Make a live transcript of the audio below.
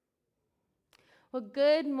Well,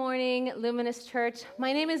 good morning, Luminous Church.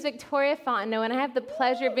 My name is Victoria Fontenot, and I have the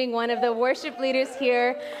pleasure of being one of the worship leaders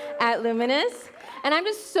here at Luminous. And I'm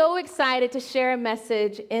just so excited to share a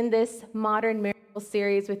message in this Modern Miracle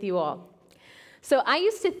series with you all. So I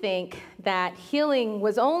used to think that healing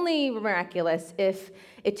was only miraculous if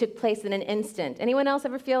it took place in an instant. Anyone else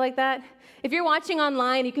ever feel like that? If you're watching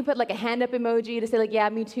online, you can put like a hand up emoji to say like, yeah,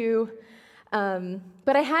 me too.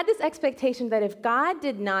 But I had this expectation that if God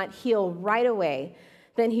did not heal right away,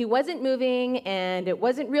 then he wasn't moving and it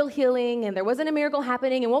wasn't real healing and there wasn't a miracle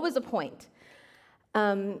happening, and what was the point?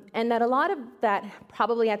 And that a lot of that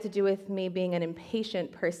probably had to do with me being an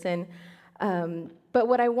impatient person. But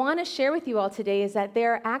what I want to share with you all today is that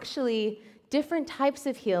there are actually different types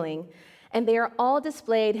of healing, and they are all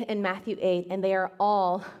displayed in Matthew 8, and they are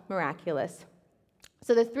all miraculous.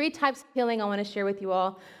 So the three types of healing I want to share with you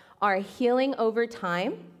all are healing over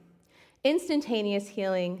time, instantaneous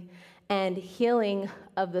healing, and healing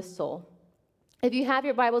of the soul. If you have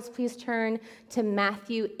your Bibles, please turn to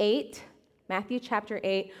Matthew chapter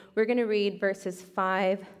 8. We're going to read verses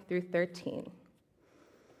 5 through 13.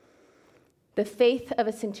 The faith of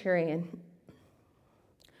a centurion.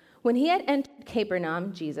 When Jesus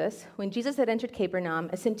had entered Capernaum,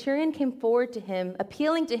 a centurion came forward to him,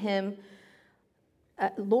 appealing to him,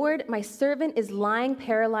 Lord, my servant is lying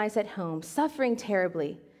paralyzed at home, suffering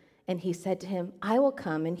terribly. And he said to him, I will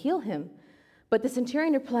come and heal him. But the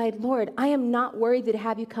centurion replied, Lord, I am not worthy to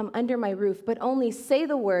have you come under my roof, but only say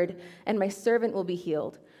the word, and my servant will be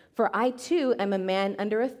healed. For I too am a man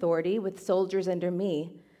under authority, with soldiers under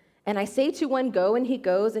me. And I say to one, go, and he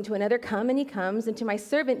goes, and to another, come, and he comes, and to my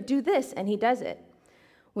servant, do this, and he does it.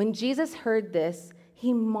 When Jesus heard this,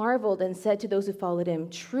 he marveled and said to those who followed him,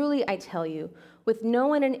 truly I tell you, with no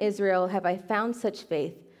one in Israel have I found such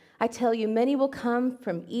faith. I tell you, many will come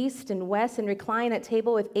from east and west and recline at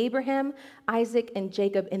table with Abraham, Isaac, and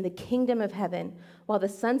Jacob in the kingdom of heaven, while the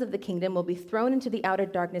sons of the kingdom will be thrown into the outer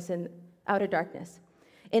darkness.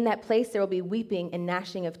 In that place there will be weeping and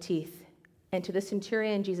gnashing of teeth. And to the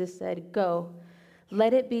centurion Jesus said, go,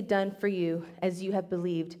 let it be done for you as you have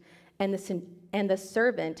believed. And the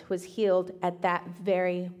servant was healed at that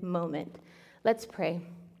very moment. Let's pray.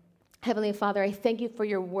 Heavenly Father, I thank you for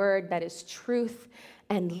your word that is truth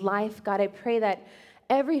and life. God, I pray that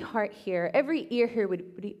every heart here, every ear here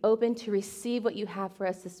would be open to receive what you have for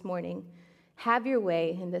us this morning. Have your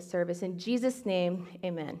way in this service. In Jesus' name,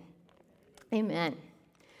 amen. Amen.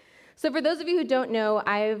 So for those of you who don't know,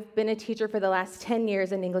 I've been a teacher for the last 10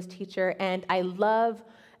 years, an English teacher, and I love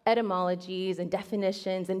etymologies and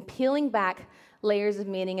definitions and peeling back layers of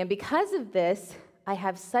meaning. And because of this, I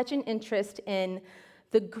have such an interest in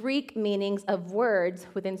the Greek meanings of words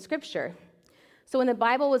within Scripture. So when the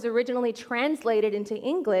Bible was originally translated into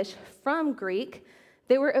English from Greek,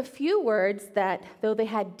 there were a few words that, though they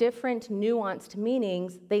had different nuanced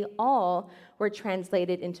meanings, they all were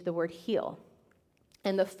translated into the word heal.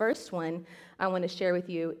 And the first one I want to share with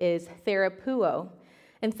you is therapuo.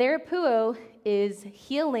 And therapuo is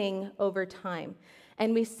healing over time.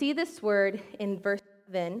 And we see this word in verse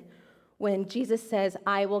 7 when Jesus says,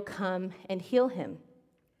 I will come and heal him.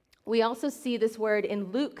 We also see this word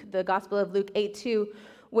in Luke, the Gospel of Luke 8:2,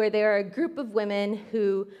 where there are a group of women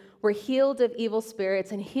who were healed of evil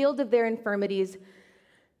spirits and healed of their infirmities.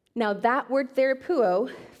 Now that word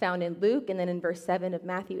therapuo, found in Luke and then in verse 7 of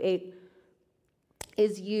Matthew 8,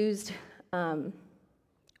 is used,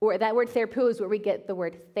 or that word therapuo is where we get the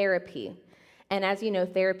word therapy. And as you know,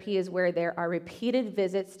 therapy is where there are repeated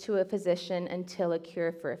visits to a physician until a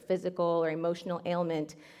cure for a physical or emotional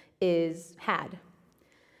ailment is had.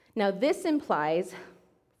 Now, this implies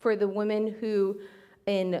for the women who,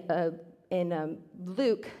 in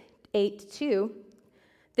Luke 8:2,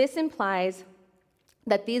 this implies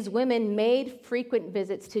that these women made frequent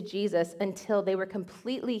visits to Jesus until they were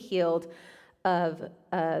completely healed of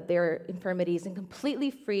their infirmities and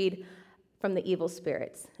completely freed from the evil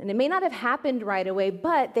spirits. And it may not have happened right away,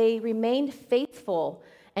 but they remained faithful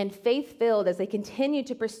and faith-filled as they continued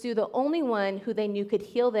to pursue the only one who they knew could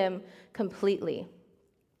heal them completely.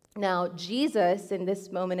 Now, Jesus, in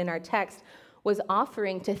this moment in our text, was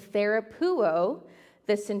offering to therapuo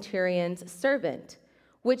the centurion's servant,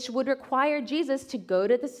 which would require Jesus to go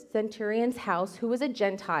to the centurion's house, who was a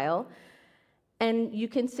Gentile. And you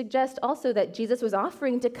can suggest also that Jesus was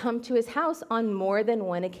offering to come to his house on more than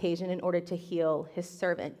one occasion in order to heal his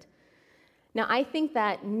servant. Now, I think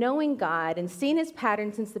that knowing God and seeing his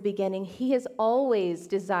pattern since the beginning, he has always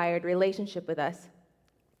desired relationship with us.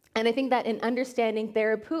 And I think that in understanding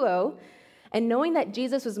therapuo and knowing that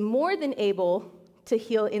Jesus was more than able to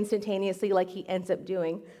heal instantaneously like he ends up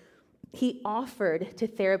doing, he offered to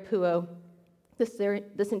therapuo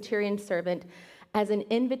the centurion's servant as an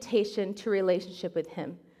invitation to relationship with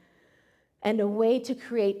him and a way to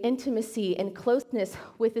create intimacy and closeness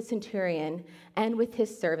with the centurion and with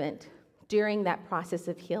his servant during that process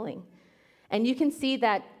of healing. And you can see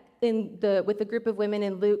that with the group of women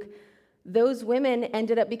in Luke, those women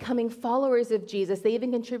ended up becoming followers of Jesus. They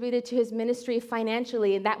even contributed to his ministry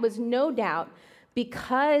financially, and that was no doubt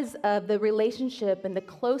because of the relationship and the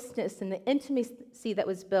closeness and the intimacy that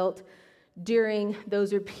was built during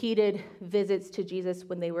those repeated visits to Jesus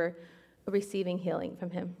when they were receiving healing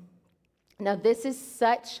from him. Now, this is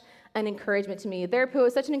such an encouragement to me. Therapeuo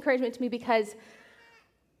is such an encouragement to me because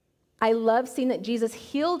I love seeing that Jesus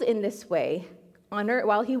healed in this way on earth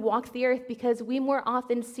while he walked the earth, because we more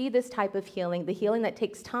often see this type of healing, the healing that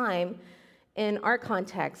takes time in our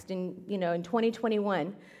context in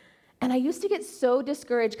 2021. And I used to get so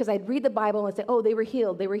discouraged because I'd read the Bible and say, oh, they were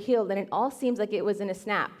healed, and it all seems like it was in a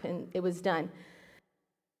snap and it was done.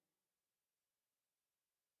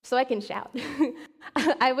 So I can shout.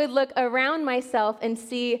 I would look around myself and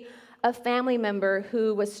see a family member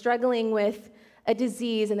who was struggling with a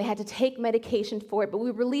disease and they had to take medication for it, but we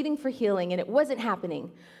were believing for healing and it wasn't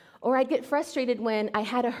happening. Or I'd get frustrated when I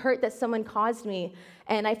had a hurt that someone caused me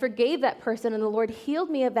and I forgave that person and the Lord healed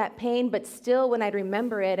me of that pain, but still when I'd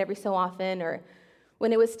remember it every so often or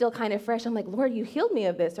when it was still kind of fresh, I'm like, Lord, you healed me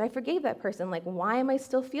of this, or I forgave that person. Like, why am I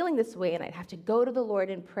still feeling this way? And I'd have to go to the Lord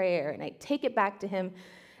in prayer and I'd take it back to him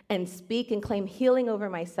and speak and claim healing over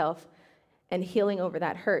myself and healing over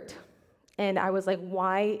that hurt. And I was like,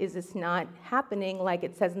 why is this not happening like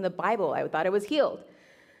it says in the Bible? I thought I was healed.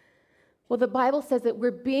 Well, the Bible says that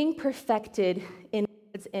we're being perfected in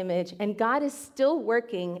God's image, and God is still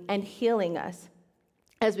working and healing us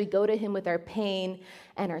as we go to him with our pain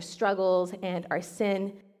and our struggles and our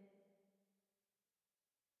sin.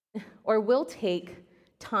 Or will take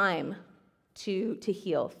time to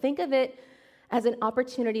heal. Think of it as an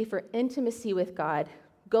opportunity for intimacy with God,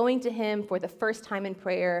 going to him for the first time in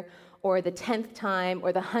prayer or the 10th time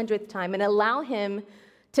or the 100th time, and allow him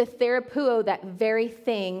to therapeuo that very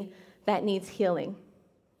thing that needs healing.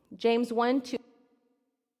 James 1:2,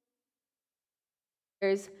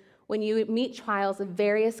 when you meet trials of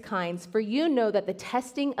various kinds, for you know that the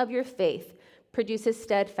testing of your faith produces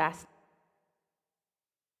steadfastness,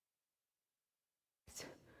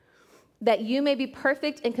 that you may be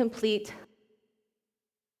perfect and complete.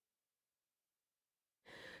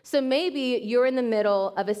 So maybe you're in the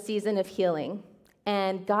middle of a season of healing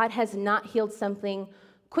and God has not healed something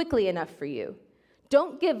quickly enough for you.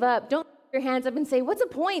 Don't give up. Don't put your hands up and say, what's the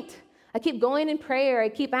point? I keep going in prayer. I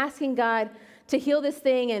keep asking God to heal this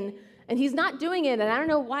thing and he's not doing it. And I don't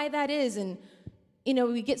know why that is. And,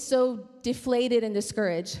 we get so deflated and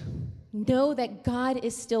discouraged. Know that God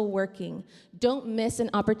is still working. Don't miss an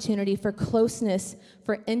opportunity for closeness,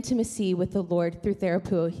 for intimacy with the Lord through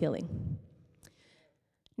therapeuo healing.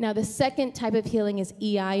 Now, the second type of healing is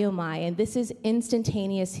iaiomai, and this is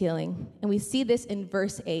instantaneous healing. And we see this in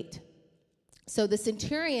verse 8. So the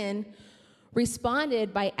centurion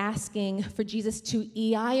responded by asking for Jesus to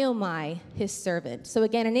iaiomai his servant. So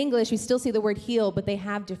again, in English, we still see the word heal, but they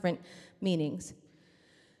have different meanings.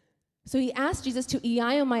 So he asked Jesus to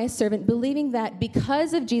iaiomai his servant, believing that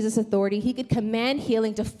because of Jesus' authority, he could command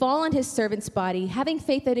healing to fall on his servant's body, having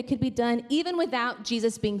faith that it could be done even without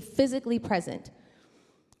Jesus being physically present.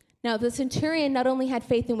 Now, the centurion not only had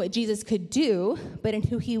faith in what Jesus could do, but in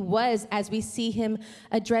who he was, as we see him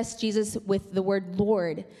address Jesus with the word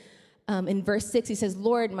Lord. In verse 6, he says,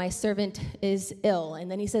 Lord, my servant is ill.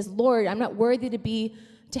 And then he says, Lord, I'm not worthy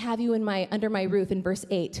to have you under my roof, in verse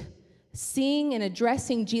 8. Seeing and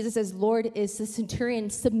addressing Jesus as Lord is the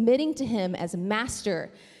centurion submitting to him as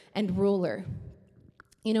master and ruler.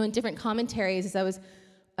 In different commentaries, as I was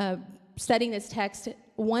studying this text,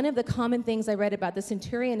 one of the common things I read about the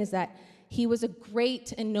centurion is that he was a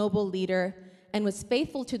great and noble leader and was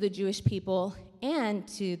faithful to the Jewish people and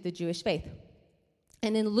to the Jewish faith.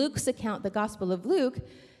 And in Luke's account, the Gospel of Luke,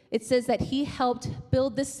 it says that he helped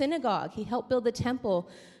build the synagogue. He helped build the temple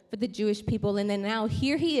for the Jewish people. And then now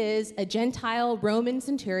here he is, a Gentile Roman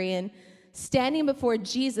centurion, standing before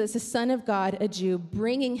Jesus, the Son of God, a Jew,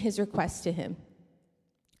 bringing his request to him.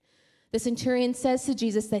 The centurion says to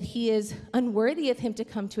Jesus that he is unworthy of him to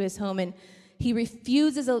come to his home, and he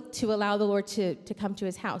refuses to allow the Lord to come to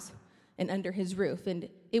his house and under his roof. And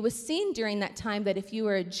it was seen during that time that if you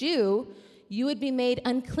were a Jew, you would be made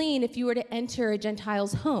unclean if you were to enter a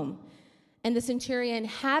Gentile's home. And the centurion,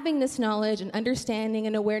 having this knowledge and understanding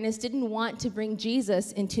and awareness, didn't want to bring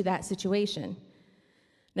Jesus into that situation.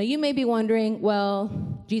 Now, you may be wondering,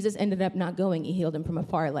 well, Jesus ended up not going. He healed him from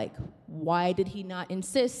afar. Like, why did he not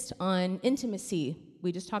insist on intimacy?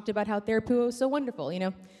 We just talked about how therapy was so wonderful,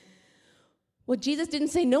 Well, Jesus didn't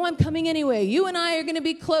say, no, I'm coming anyway. You and I are going to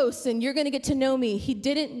be close, and you're going to get to know me. He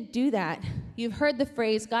didn't do that. You've heard the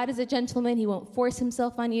phrase, God is a gentleman. He won't force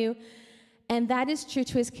himself on you. And that is true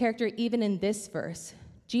to his character even in this verse.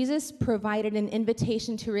 Jesus provided an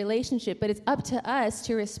invitation to relationship, but it's up to us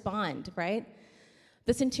to respond, right?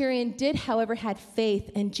 The centurion did, however, had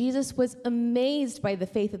faith, and Jesus was amazed by the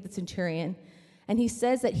faith of the centurion. And he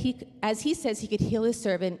says that he could heal his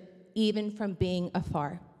servant even from being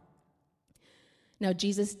afar. Now,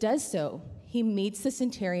 Jesus does so. He meets the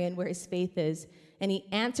centurion where his faith is, and he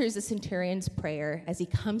answers the centurion's prayer as he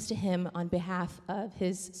comes to him on behalf of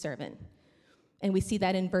his servant. And we see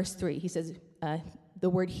that in verse 3. He says the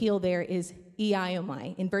word heal there is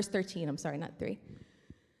eiomai. In verse 13, I'm sorry, not 3.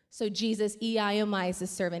 So Jesus eiomai is his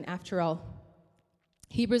servant after all.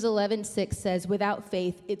 Hebrews 11:6 says, without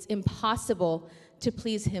faith, it's impossible to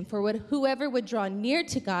please him. For whoever would draw near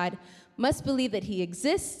to God must believe that he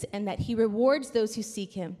exists and that he rewards those who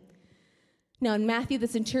seek him. Now, in Matthew, the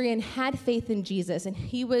centurion had faith in Jesus, and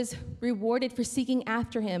he was rewarded for seeking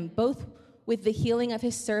after him, both with the healing of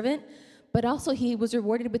his servant, but also he was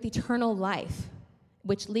rewarded with eternal life,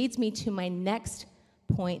 which leads me to my next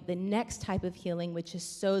point, the next type of healing, which is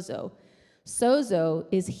sozo. Sozo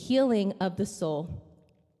is healing of the soul.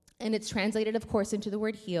 And it's translated, of course, into the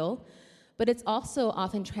word heal, but it's also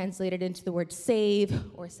often translated into the word save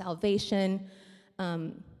or salvation,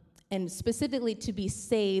 and specifically to be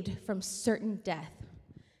saved from certain death.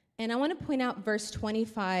 And I want to point out verse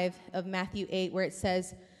 25 of Matthew 8, where it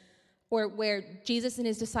says, or where Jesus and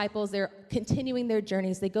his disciples, they're continuing their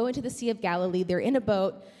journeys. They go into the Sea of Galilee. They're in a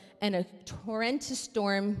boat, and a torrentious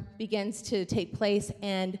storm begins to take place,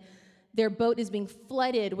 and their boat is being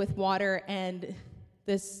flooded with water, and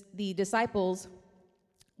the disciples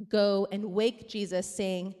go and wake Jesus,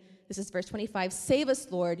 saying, this is verse 25, save us,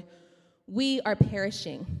 Lord, we are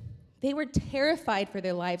perishing. They were terrified for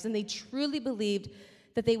their lives, and they truly believed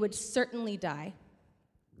that they would certainly die.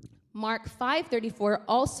 Mark 5:34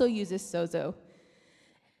 also uses sozo.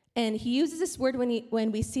 And he uses this word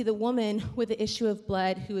when we see the woman with the issue of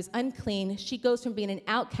blood who is unclean. She goes from being an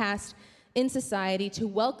outcast in society to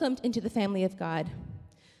welcomed into the family of God.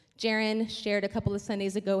 Jaren shared a couple of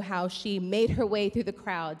Sundays ago how she made her way through the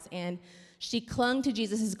crowds, and she clung to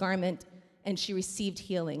Jesus' garment, and she received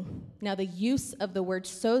healing. Now, the use of the word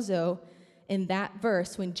sozo in that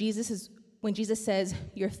verse, when Jesus says,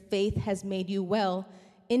 your faith has made you well,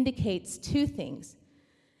 indicates two things.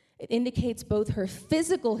 It indicates both her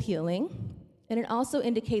physical healing, and it also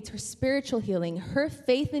indicates her spiritual healing. Her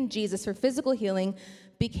faith in Jesus, her physical healing,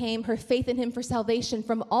 became her faith in him for salvation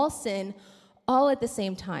from all sin, all at the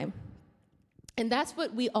same time. And that's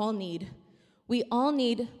what we all need. We all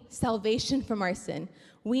need salvation from our sin.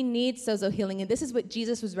 We need sozo healing. And this is what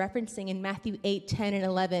Jesus was referencing in Matthew 8, 10, and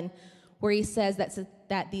 11, where he says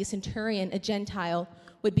that the centurion, a Gentile,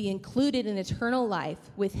 would be included in eternal life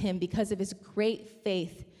with him because of his great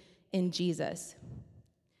faith in Jesus.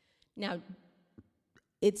 Now,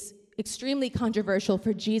 it's extremely controversial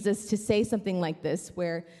for Jesus to say something like this,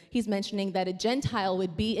 where he's mentioning that a Gentile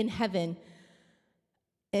would be in heaven,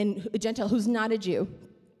 and a Gentile who's not a Jew.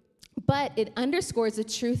 But it underscores the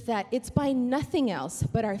truth that it's by nothing else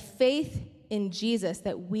but our faith in Jesus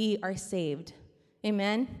that we are saved.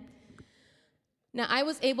 Amen? Now, I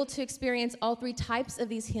was able to experience all three types of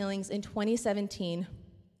these healings in 2017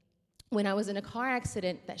 when I was in a car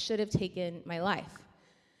accident that should have taken my life.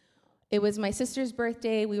 It was my sister's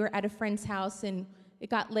birthday. We were at a friend's house, and it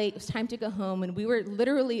got late. It was time to go home, and we were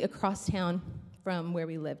literally across town from where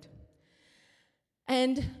we lived.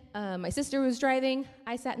 And my sister was driving.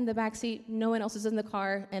 I sat in the back seat. No one else was in the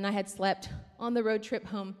car, and I had slept on the road trip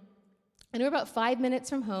home. And we were about 5 minutes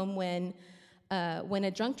from home when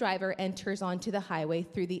a drunk driver enters onto the highway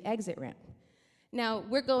through the exit ramp. Now,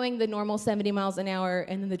 we're going the normal 70 miles an hour,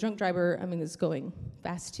 and then the drunk driver, is going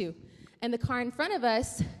fast too. And the car in front of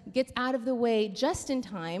us gets out of the way just in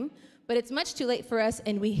time, but it's much too late for us,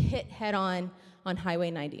 and we hit head-on on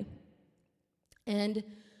Highway 90. And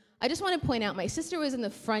I just want to point out, my sister was in the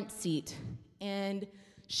front seat, and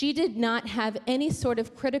she did not have any sort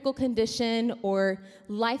of critical condition or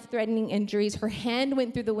life-threatening injuries. Her hand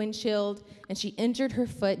went through the windshield, and she injured her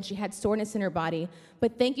foot, and she had soreness in her body.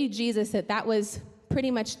 But thank you, Jesus, that was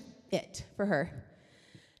pretty much it for her.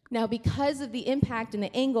 Now, because of the impact and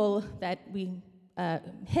the angle that we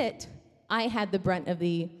hit, I had the brunt of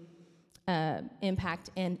the impact,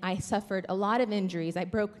 and I suffered a lot of injuries. I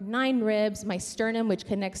broke 9 ribs. My sternum, which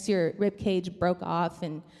connects to your rib cage, broke off,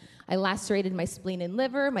 and I lacerated my spleen and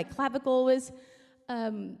liver. My clavicle was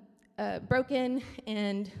broken,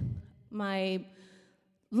 and my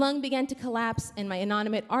lung began to collapse, and my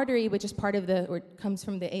innominate artery, which is comes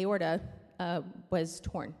from the aorta, was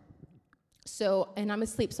torn. So, and I'm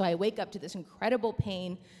asleep, so I wake up to this incredible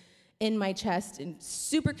pain in my chest and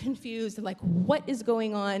super confused and like, what is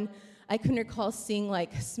going on? I couldn't recall seeing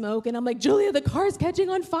like smoke, and I'm like, Julia, the car's catching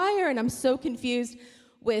on fire, and I'm so confused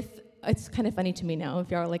it's kind of funny to me now if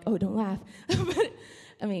y'all are like, oh, don't laugh. But,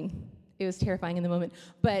 I mean, it was terrifying in the moment.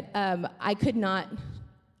 But I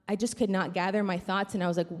just could not gather my thoughts, and I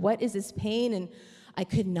was like, what is this pain? And I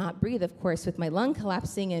could not breathe, of course, with my lung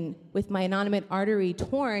collapsing and with my innominate artery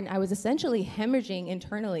torn. I was essentially hemorrhaging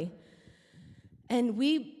internally. And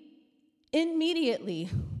we immediately,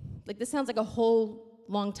 like this sounds like a whole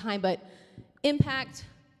long time, but impact,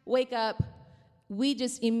 wake up, we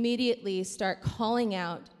just immediately start calling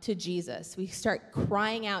out to Jesus. We start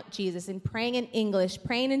crying out Jesus and praying in English,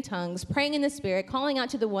 praying in tongues, praying in the Spirit, calling out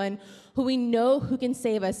to the one who we know who can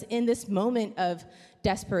save us in this moment of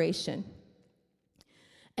desperation.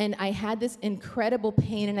 And I had this incredible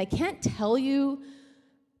pain, and I can't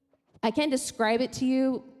describe it to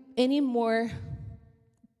you anymore.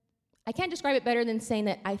 I can't describe it better than saying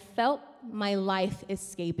that I felt my life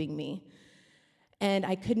escaping me. And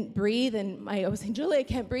I couldn't breathe, and I was saying, Julie, I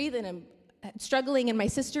can't breathe, and I'm struggling, and my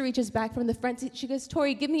sister reaches back from the front seat. She goes,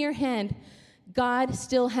 Tori, give me your hand. God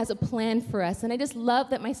still has a plan for us. And I just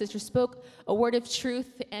love that my sister spoke a word of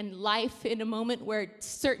truth and life in a moment where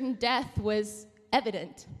certain death was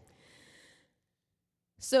evident.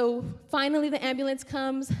 So finally the ambulance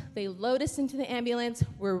comes. They load us into the ambulance.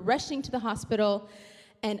 We're rushing to the hospital,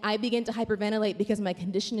 and I begin to hyperventilate because my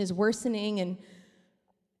condition is worsening,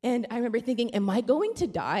 and I remember thinking, am I going to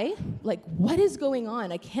die? Like, what is going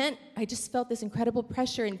on? I just felt this incredible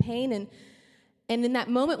pressure and pain. And in that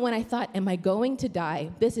moment when I thought, am I going to die?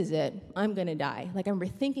 This is it. I'm going to die. Like, I remember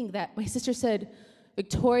thinking that. My sister said,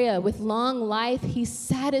 Victoria, with long life, he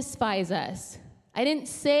satisfies us. I didn't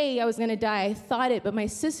say I was going to die. I thought it. But my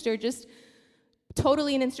sister, just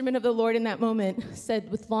totally an instrument of the Lord in that moment, said,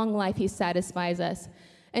 with long life, he satisfies us.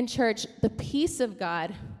 And church, the peace of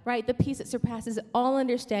God, right, the peace that surpasses all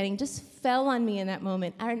understanding, just fell on me in that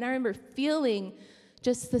moment. I remember feeling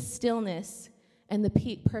just the stillness and the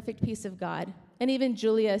perfect peace of God. And even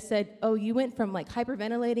Julia said, oh, you went from like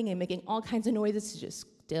hyperventilating and making all kinds of noises to just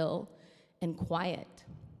still and quiet.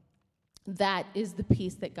 That is the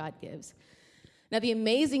peace that God gives. Now, the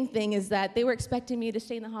amazing thing is that they were expecting me to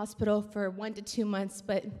stay in the hospital for 1 to 2 months,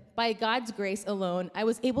 but by God's grace alone, I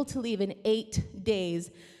was able to leave in 8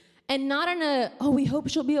 days. And not on we hope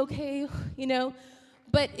she'll be okay,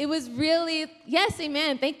 but it was really, yes,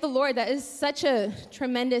 amen, thank the Lord. That is such a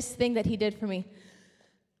tremendous thing that he did for me.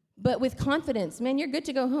 But with confidence, man, you're good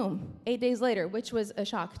to go home 8 days later, which was a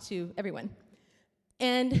shock to everyone.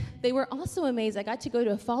 And they were also amazed. I got to go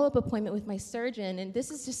to a follow-up appointment with my surgeon, and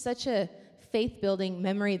this is just such a faith-building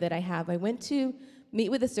memory that I have. I went to meet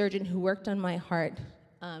with a surgeon who worked on my heart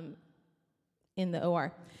in the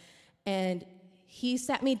OR. And he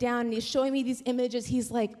sat me down, and he's showing me these images.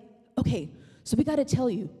 He's like, okay, so we got to tell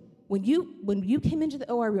you, when you came into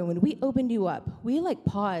the OR room, when we opened you up, we like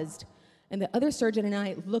paused, and the other surgeon and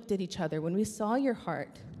I looked at each other. When we saw your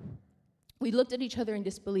heart, we looked at each other in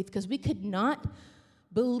disbelief because we could not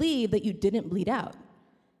believe that you didn't bleed out.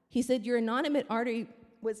 He said your innominate artery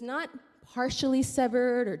was not partially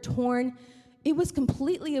severed or torn. It was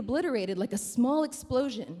completely obliterated, like a small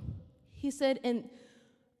explosion. He said, and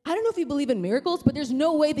I don't know if you believe in miracles, but there's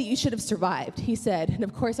no way that you should have survived, he said. And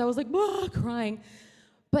of course, I was like, crying.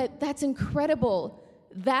 But that's incredible.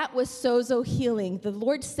 That was sozo healing. The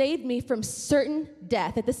Lord saved me from certain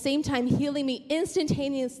death, at the same time healing me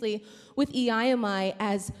instantaneously with EIMI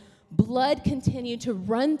as blood continued to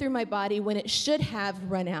run through my body when it should have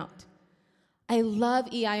run out. I love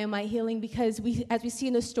EIMI healing because as we see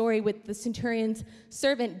in the story with the centurion's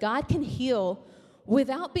servant, God can heal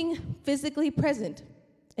without being physically present.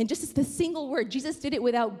 And just as the single word, Jesus did it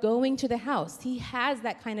without going to the house. He has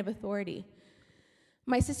that kind of authority.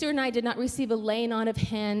 My sister and I did not receive a laying on of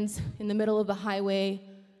hands in the middle of the highway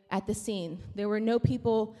at the scene. There were no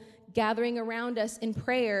people gathering around us in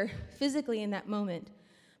prayer physically in that moment.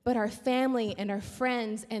 But our family and our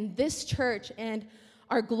friends and this church and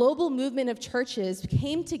our global movement of churches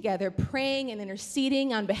came together praying and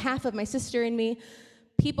interceding on behalf of my sister and me.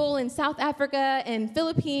 People in South Africa and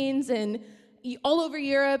Philippines and all over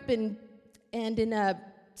Europe and in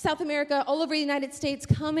South America, all over the United States,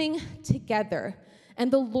 coming together.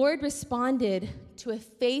 And the Lord responded to a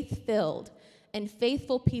faith-filled and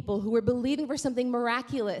faithful people who were believing for something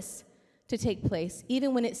miraculous to take place,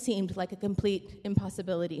 even when it seemed like a complete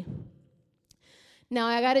impossibility. Now,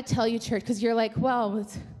 I got to tell you, church, because you're like, well,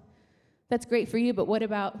 that's great for you, but what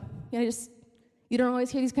about, you don't always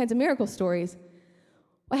hear these kinds of miracle stories.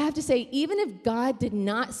 I have to say, even if God did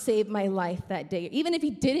not save my life that day, even if he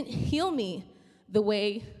didn't heal me the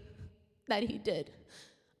way that he did,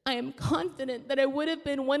 I am confident that I would have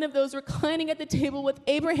been one of those reclining at the table with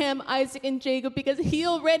Abraham, Isaac, and Jacob, because he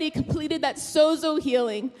already completed that sozo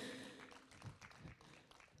healing.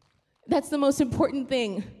 That's the most important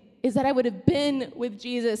thing, is that I would have been with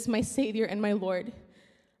Jesus, my Savior and my Lord.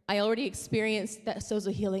 I already experienced that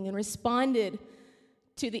sozo healing and responded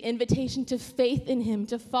to the invitation to faith in him,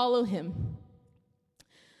 to follow him.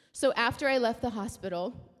 So after I left the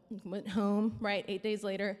hospital, went home, 8 days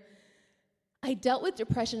later, I dealt with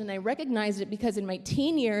depression, and I recognized it because in my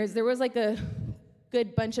teen years, there was like a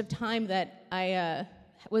good bunch of time that I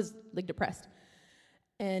was like depressed.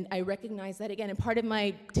 And I recognized that again. And part of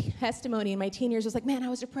my testimony in my teen years was like, man, I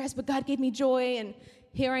was depressed, but God gave me joy. And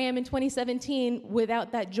here I am in 2017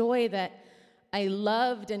 without that joy that I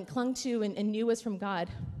loved and clung to and knew was from God.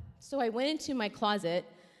 So I went into my closet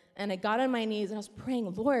and I got on my knees and I was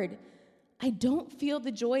praying, Lord, I don't feel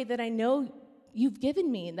the joy that I know you've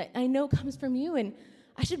given me, that I know comes from you. And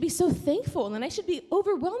I should be so thankful, and I should be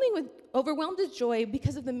overwhelmed with joy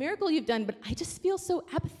because of the miracle you've done, but I just feel so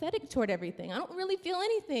apathetic toward everything. I don't really feel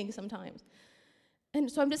anything sometimes.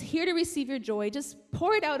 And so I'm just here to receive your joy. Just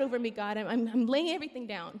pour it out over me, God. I'm laying everything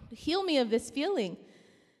down. Heal me of this feeling.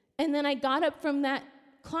 And then I got up from that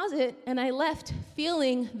closet, and I left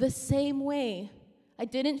feeling the same way. I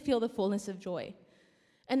didn't feel the fullness of joy.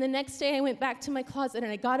 And the next day, I went back to my closet,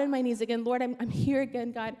 and I got on my knees again. Lord, I'm here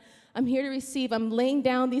again, God. I'm here to receive. I'm laying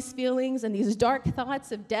down these feelings and these dark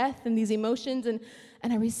thoughts of death and these emotions, and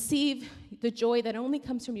I receive the joy that only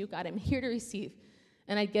comes from you, God. I'm here to receive.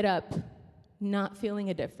 And I'd get up, not feeling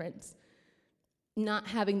a difference, not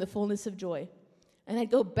having the fullness of joy. And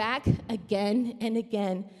I'd go back again and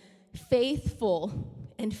again, faithful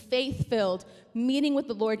and faith-filled, meeting with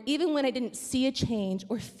the Lord, even when I didn't see a change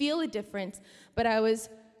or feel a difference, but I was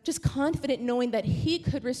just confident knowing that he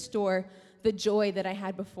could restore the joy that I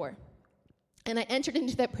had before. And I entered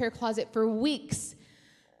into that prayer closet for weeks,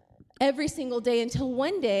 every single day, until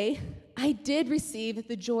one day I did receive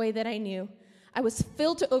the joy that I knew. I was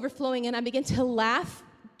filled to overflowing, and I began to laugh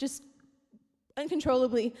just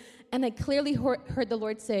uncontrollably. And I clearly heard the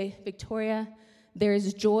Lord say, Victoria, there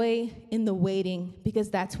is joy in the waiting, because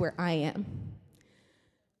that's where I am.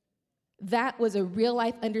 That was a real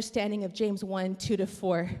life understanding of James 1,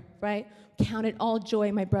 2-4, right? Count it all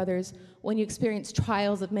joy, my brothers, when you experience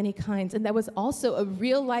trials of many kinds. And that was also a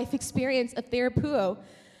real life experience of Therapuo.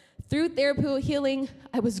 Through Therapuo healing,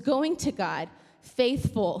 I was going to God,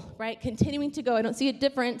 faithful, right? Continuing to go. I don't see a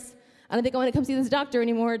difference. I don't think I want to come see this doctor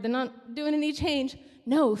anymore. They're not doing any change.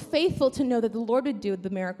 No, faithful to know that the Lord would do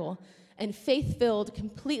the miracle, and faith-filled,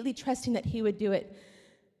 completely trusting that he would do it.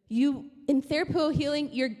 In Therapuo healing,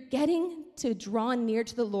 you're getting to draw near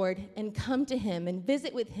to the Lord and come to him and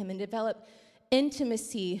visit with him and develop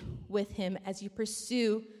intimacy with him as you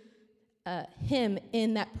pursue him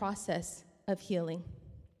in that process of healing.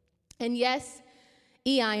 And yes,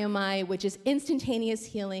 EIMI, which is instantaneous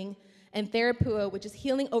healing, and Therapuo, which is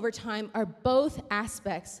healing over time, are both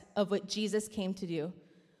aspects of what Jesus came to do.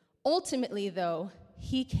 Ultimately, though,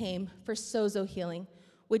 he came for sozo healing,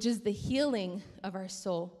 which is the healing of our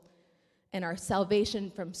soul and our salvation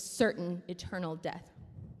from certain eternal death.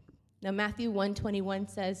 Now, Matthew 1:21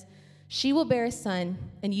 says, she will bear a son,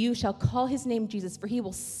 and you shall call his name Jesus, for he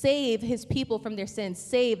will save his people from their sins.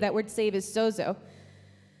 Save, that word save is sozo.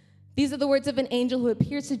 These are the words of an angel who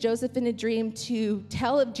appears to Joseph in a dream to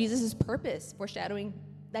tell of Jesus' purpose, foreshadowing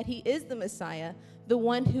that he is the Messiah, the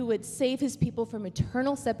one who would save his people from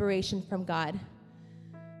eternal separation from God.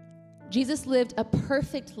 Jesus lived a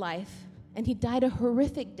perfect life, and he died a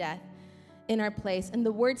horrific death in our place. And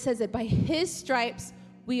the word says that by his stripes,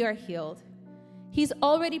 we are healed. He's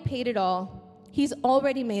already paid it all. He's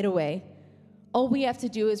already made a way. All we have to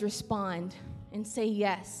do is respond and say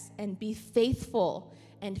yes and be faithful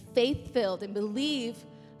and faith-filled and believe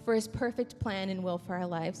for his perfect plan and will for our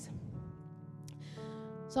lives.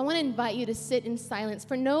 So I want to invite you to sit in silence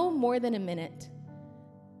for no more than a minute.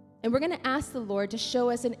 And we're going to ask the Lord to show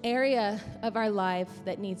us an area of our life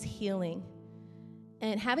that needs healing.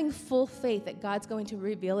 And having full faith that God's going to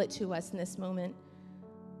reveal it to us in this moment,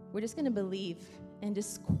 we're just going to believe and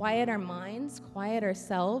just quiet our minds, quiet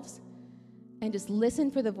ourselves, and just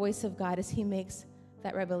listen for the voice of God as he makes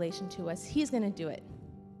that revelation to us. He's going to do it.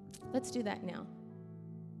 Let's do that now.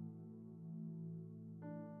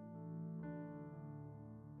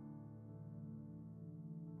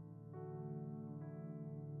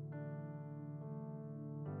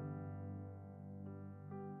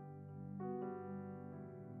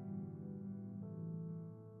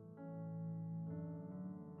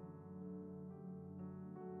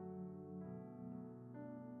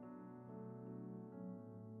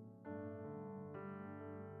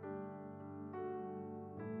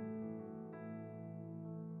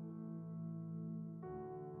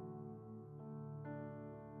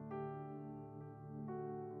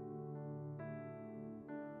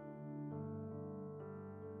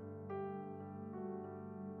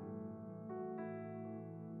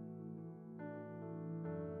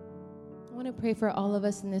 want to pray for all of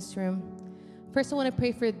us in this room. First, I want to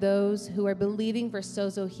pray for those who are believing for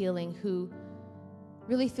sozo healing, who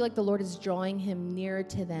really feel like the Lord is drawing him nearer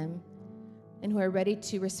to them, and who are ready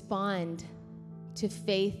to respond to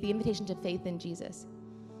faith, the invitation to faith in Jesus.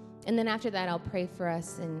 And then after that, I'll pray for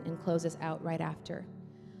us and close us out right after.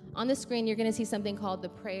 On the screen, you're going to see something called the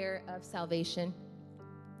Prayer of Salvation.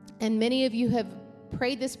 And many of you have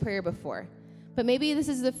prayed this prayer before, but maybe this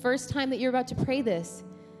is the first time that you're about to pray this,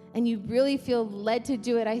 and you really feel led to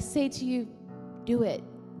do it. I say to you, do it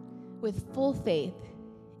with full faith,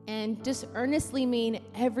 and just earnestly mean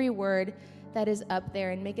every word that is up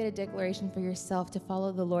there, and make it a declaration for yourself to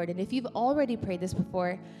follow the Lord. And if you've already prayed this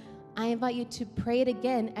before, I invite you to pray it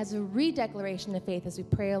again as a redeclaration of faith as we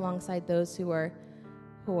pray alongside those who are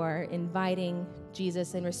inviting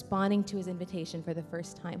Jesus and responding to his invitation for the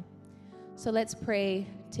first time. So let's pray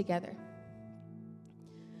together.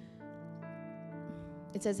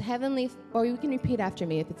 It says, or you can repeat after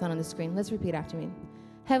me if it's not on the screen. Let's repeat after me.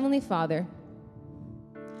 Heavenly Father,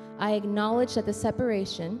 I acknowledge that the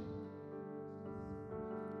separation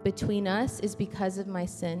between us is because of my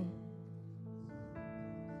sin.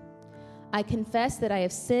 I confess that I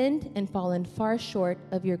have sinned and fallen far short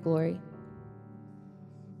of your glory.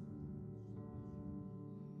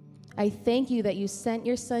 I thank you that you sent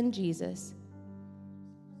your son Jesus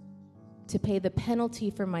to pay the penalty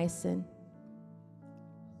for my sin.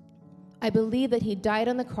 I believe that he died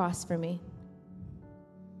on the cross for me.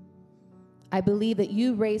 I believe that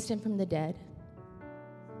you raised him from the dead.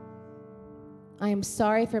 I am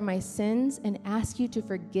sorry for my sins and ask you to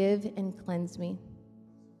forgive and cleanse me.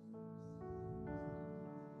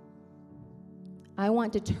 I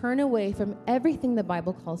want to turn away from everything the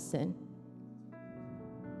Bible calls sin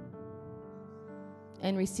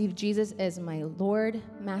and receive Jesus as my Lord,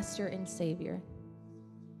 Master, and Savior.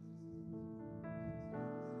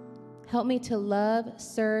 Help me to love,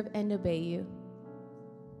 serve, and obey you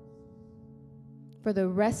for the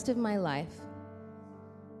rest of my life.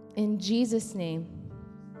 In Jesus' name,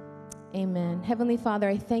 amen. Heavenly Father,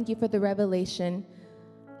 I thank you for the revelation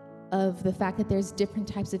of the fact that there's different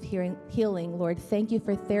types of healing. Lord, thank you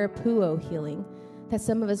for therapuo healing that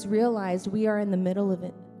some of us realized we are in the middle of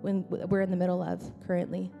it, when we're in the middle of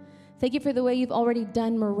currently. Thank you for the way you've already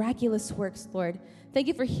done miraculous works, Lord. Thank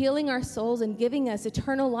you for healing our souls and giving us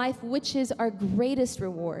eternal life, which is our greatest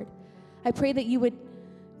reward. I pray that you would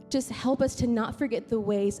just help us to not forget the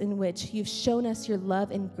ways in which you've shown us your love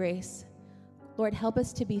and grace. Lord, help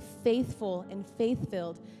us to be faithful and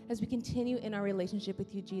faith-filled as we continue in our relationship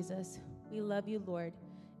with you, Jesus. We love you, Lord.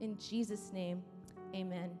 In Jesus' name,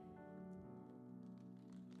 amen.